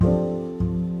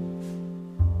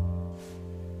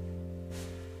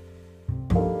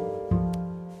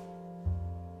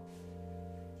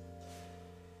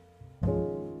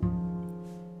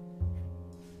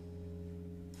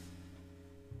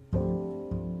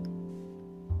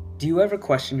Do you ever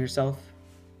question yourself?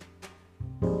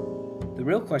 The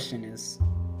real question is,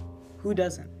 who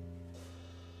doesn't?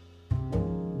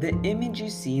 The image you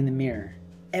see in the mirror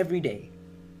every day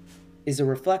is a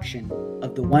reflection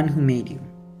of the one who made you.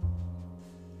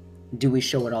 Do we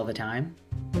show it all the time?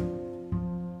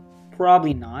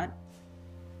 Probably not.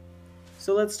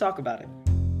 So let's talk about it.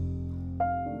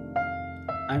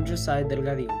 I'm Josiah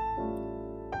Delgadillo,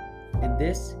 and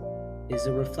this is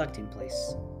a reflecting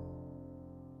place.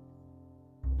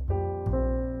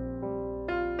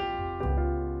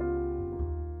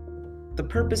 The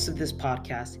purpose of this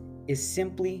podcast is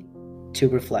simply to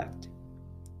reflect,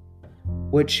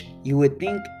 which you would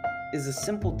think is a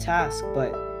simple task,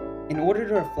 but in order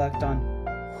to reflect on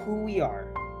who we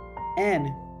are and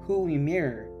who we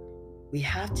mirror, we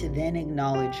have to then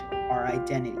acknowledge our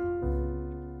identity,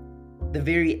 the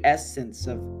very essence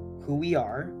of who we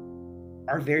are,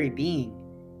 our very being,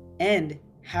 and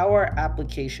how our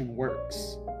application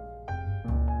works.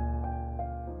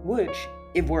 Which,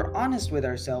 if we're honest with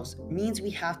ourselves, means we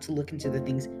have to look into the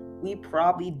things we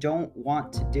probably don't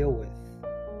want to deal with.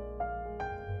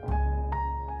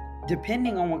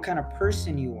 Depending on what kind of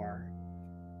person you are,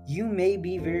 you may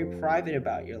be very private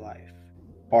about your life,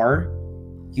 or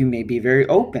you may be very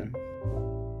open.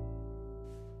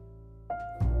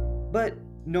 But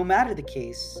no matter the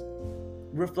case,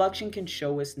 reflection can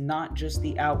show us not just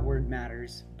the outward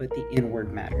matters, but the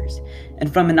inward matters. And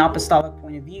from an apostolic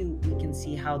point of view, we can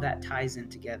see how that ties in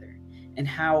together and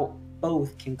how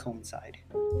both can coincide.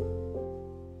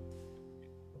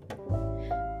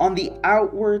 On the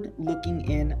outward looking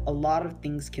in, a lot of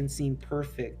things can seem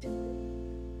perfect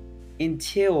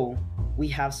until we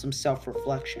have some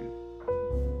self-reflection.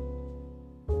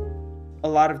 A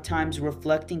lot of times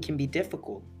reflecting can be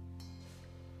difficult.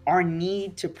 Our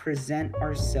need to present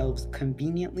ourselves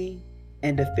conveniently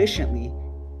and efficiently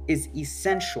is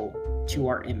essential to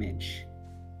our image.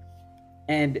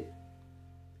 And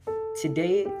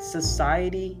today,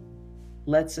 society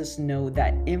lets us know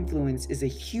that influence is a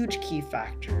huge key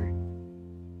factor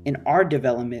in our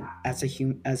development as a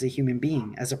human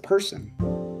being, as a person.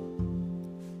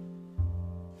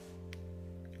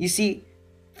 You see,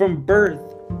 from birth,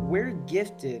 we're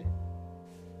gifted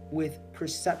with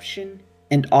perception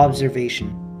and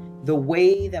observation, the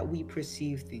way that we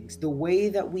perceive things, the way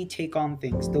that we take on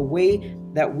things, the way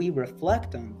that we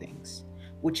reflect on things,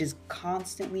 which is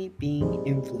constantly being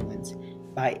influenced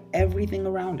by everything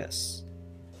around us.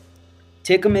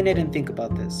 Take a minute and think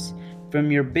about this.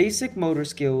 From your basic motor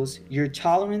skills, your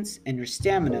tolerance, and your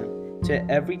stamina to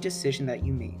every decision that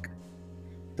you make,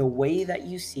 the way that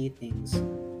you see things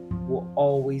will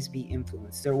always be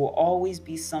influenced. There will always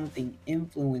be something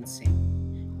influencing,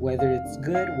 whether it's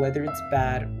good, whether it's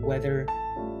bad, whatever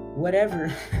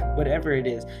it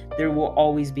is, there will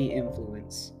always be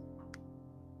influence.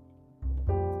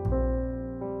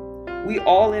 We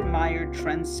all admire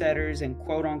trendsetters and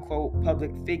quote-unquote public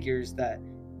figures that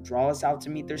draw us out to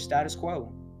meet their status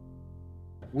quo.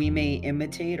 We may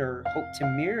imitate or hope to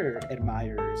mirror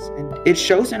admirers, and it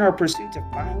shows in our pursuit to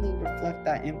finally reflect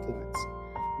that influence.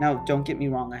 Now, don't get me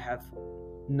wrong, I have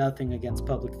nothing against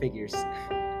public figures.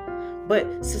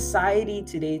 But society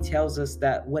today tells us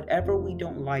that whatever we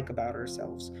don't like about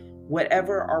ourselves,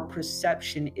 whatever our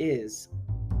perception is,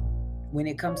 when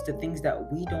it comes to things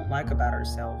that we don't like about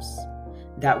ourselves,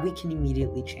 that we can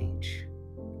immediately change.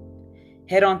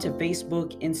 Head on to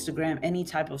Facebook, Instagram, any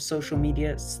type of social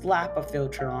media, slap a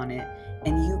filter on it,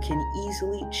 and you can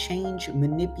easily change,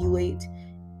 manipulate,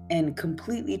 and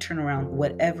completely turn around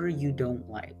whatever you don't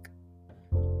like.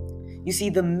 You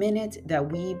see, the minute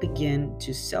that we begin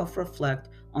to self-reflect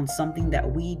on something that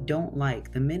we don't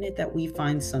like, the minute that we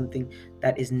find something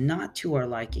that is not to our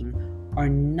liking, or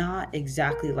not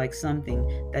exactly like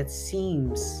something that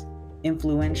seems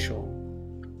influential,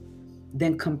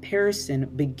 then comparison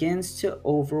begins to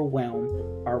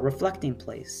overwhelm our reflecting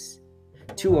place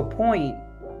to a point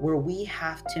where we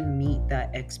have to meet that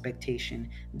expectation,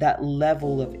 that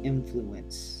level of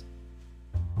influence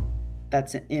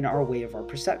that's in our way of our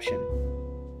perception.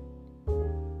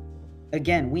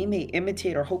 Again, we may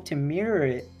imitate or hope to mirror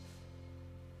it,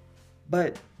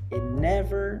 but it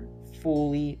never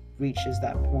fully reaches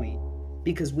that point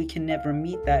because we can never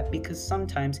meet that, because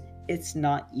sometimes it's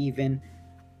not even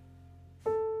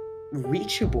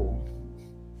reachable.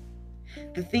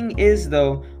 The thing is,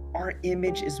 though, our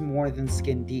image is more than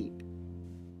skin deep.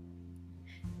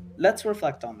 Let's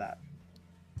reflect on that.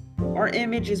 Our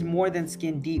image is more than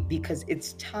skin deep because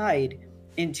it's tied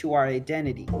into our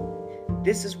identity.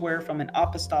 This is where, from an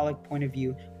apostolic point of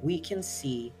view, we can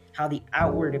see how the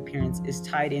outward appearance is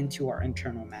tied into our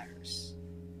internal matters.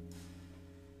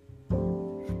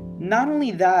 Not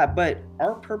only that, but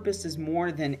our purpose is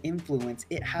more than influence.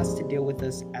 It has to deal with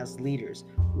us as leaders.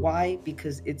 Why?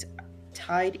 Because it's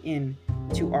tied in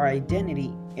to our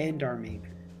identity and our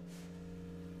maker.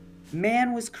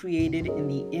 Man was created in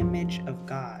the image of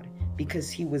God because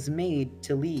he was made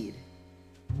to lead.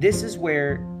 This is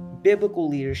where biblical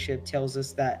leadership tells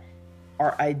us that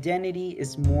our identity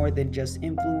is more than just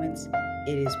influence,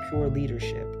 it is pure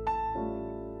leadership.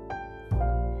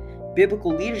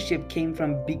 Biblical leadership came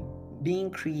from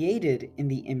being created in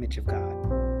the image of God.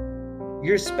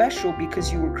 You're special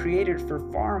because you were created for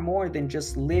far more than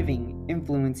just living,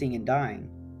 influencing, and dying.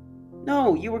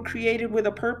 No, you were created with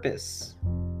a purpose.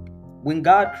 When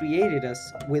God created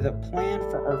us with a plan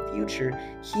for our future,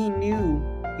 He knew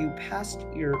you past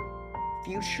your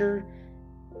future,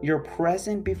 your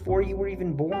present before you were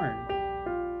even born.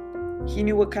 He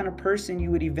knew what kind of person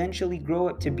you would eventually grow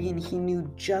up to be, and He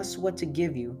knew just what to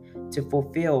give you to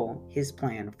fulfill His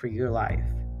plan for your life.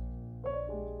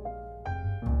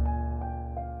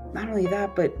 Not only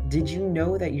that, but did you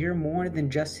know that you're more than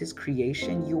just His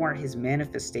creation? You are His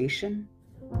manifestation.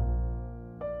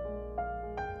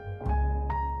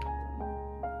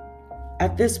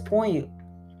 At this point,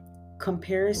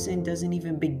 comparison doesn't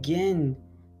even begin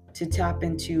to tap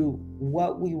into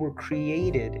what we were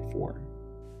created for.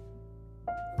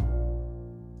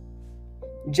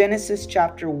 Genesis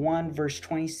chapter 1, verse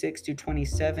 26 to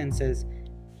 27 says,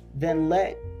 Then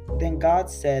God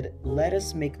said, Let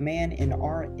us make man in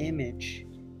our image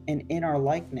and in our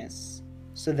likeness,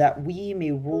 so that we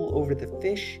may rule over the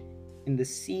fish in the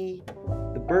sea,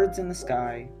 the birds in the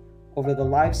sky, over the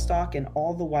livestock and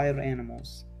all the wild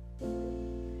animals,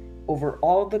 over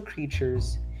all the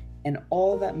creatures and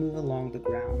all that move along the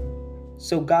ground.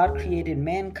 So God created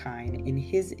mankind in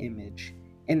His image.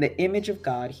 In the image of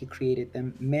God, He created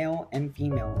them, male and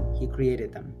female, He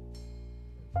created them.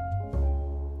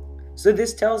 So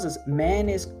this tells us man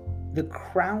is the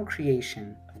crown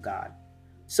creation of God.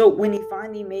 So when He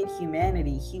finally made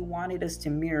humanity, He wanted us to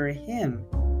mirror Him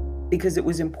because it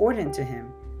was important to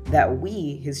Him that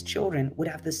we, His children, would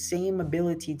have the same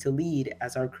ability to lead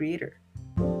as our Creator.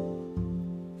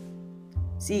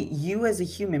 See, you as a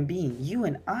human being, you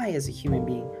and I as a human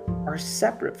being, are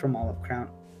separate from all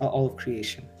of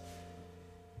creation.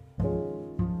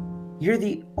 You're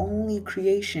the only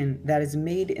creation that is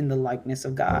made in the likeness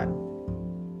of God.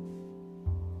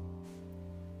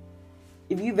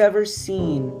 If you've ever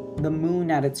seen the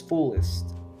moon at its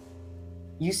fullest,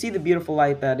 you see the beautiful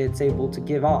light that it's able to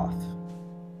give off.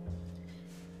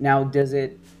 Now, does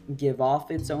it give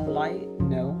off its own light?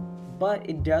 No, but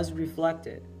it does reflect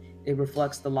it. It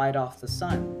reflects the light off the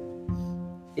sun.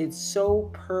 It's so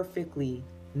perfectly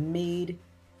made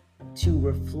to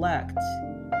reflect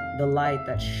the light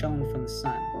that's shown from the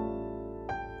sun.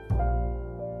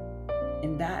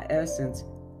 In that essence,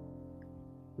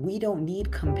 we don't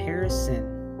need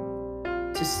comparison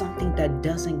to something that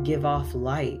doesn't give off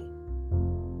light.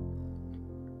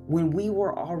 When we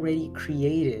were already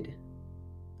created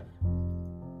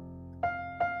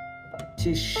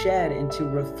to shed and to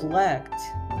reflect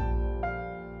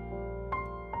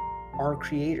our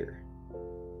Creator.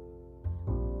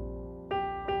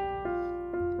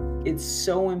 It's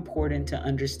so important to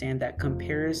understand that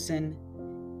comparison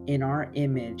in our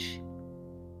image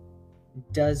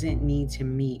doesn't need to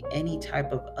meet any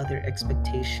type of other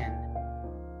expectation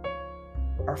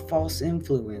or false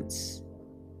influence,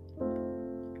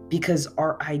 because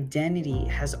our identity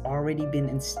has already been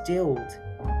instilled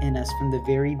in us from the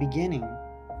very beginning.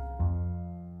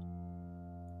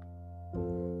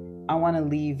 I want to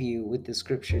leave you with the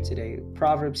scripture today.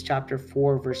 Proverbs chapter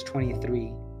 4, verse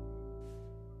 23.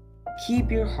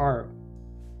 Keep your heart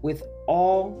with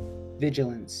all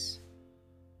vigilance,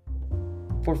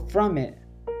 for from it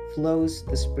flows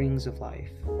the springs of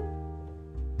life.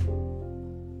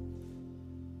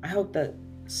 I hope that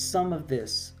some of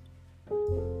this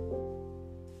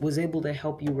was able to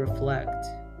help you reflect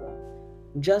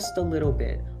just a little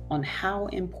bit on how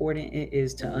important it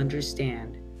is to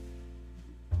understand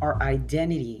our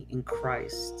identity in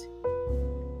Christ.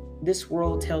 This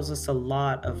world tells us a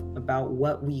lot about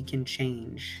what we can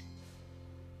change,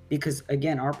 because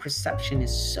again, our perception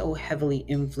is so heavily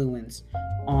influenced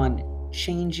on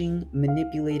changing,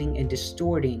 manipulating, and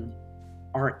distorting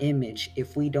our image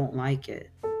if we don't like it.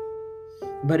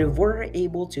 But if we're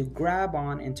able to grab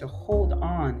on and to hold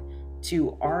on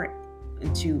to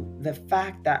the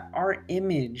fact that our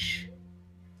image,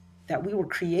 that we were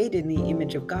created in the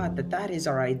image of God, that is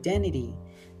our identity,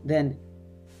 then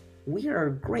we are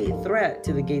a great threat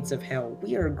to the gates of hell.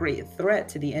 We are a great threat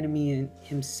to the enemy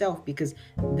himself, because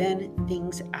then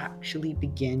things actually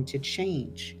begin to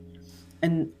change.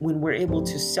 And when we're able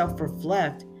to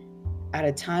self-reflect at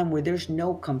a time where there's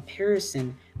no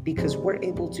comparison, because we're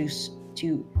able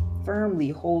to firmly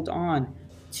hold on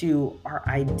to our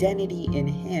identity in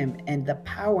Him and the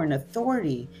power and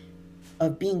authority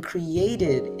of being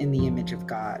created in the image of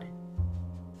God,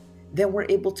 then we're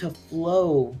able to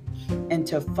flow and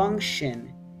to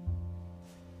function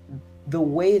the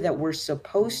way that we're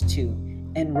supposed to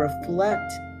and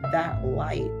reflect that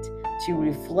light, to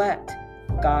reflect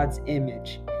God's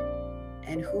image.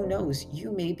 And who knows,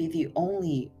 you may be the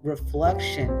only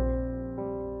reflection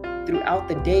throughout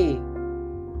the day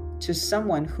to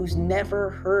someone who's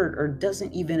never heard or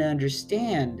doesn't even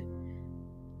understand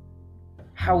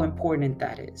how important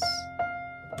that is.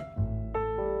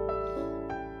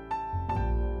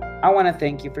 I want to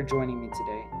thank you for joining me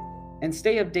today, and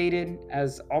stay updated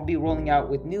as I'll be rolling out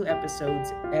with new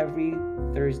episodes every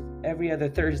other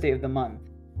Thursday of the month.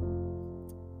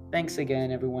 Thanks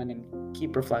again, everyone, and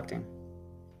keep reflecting.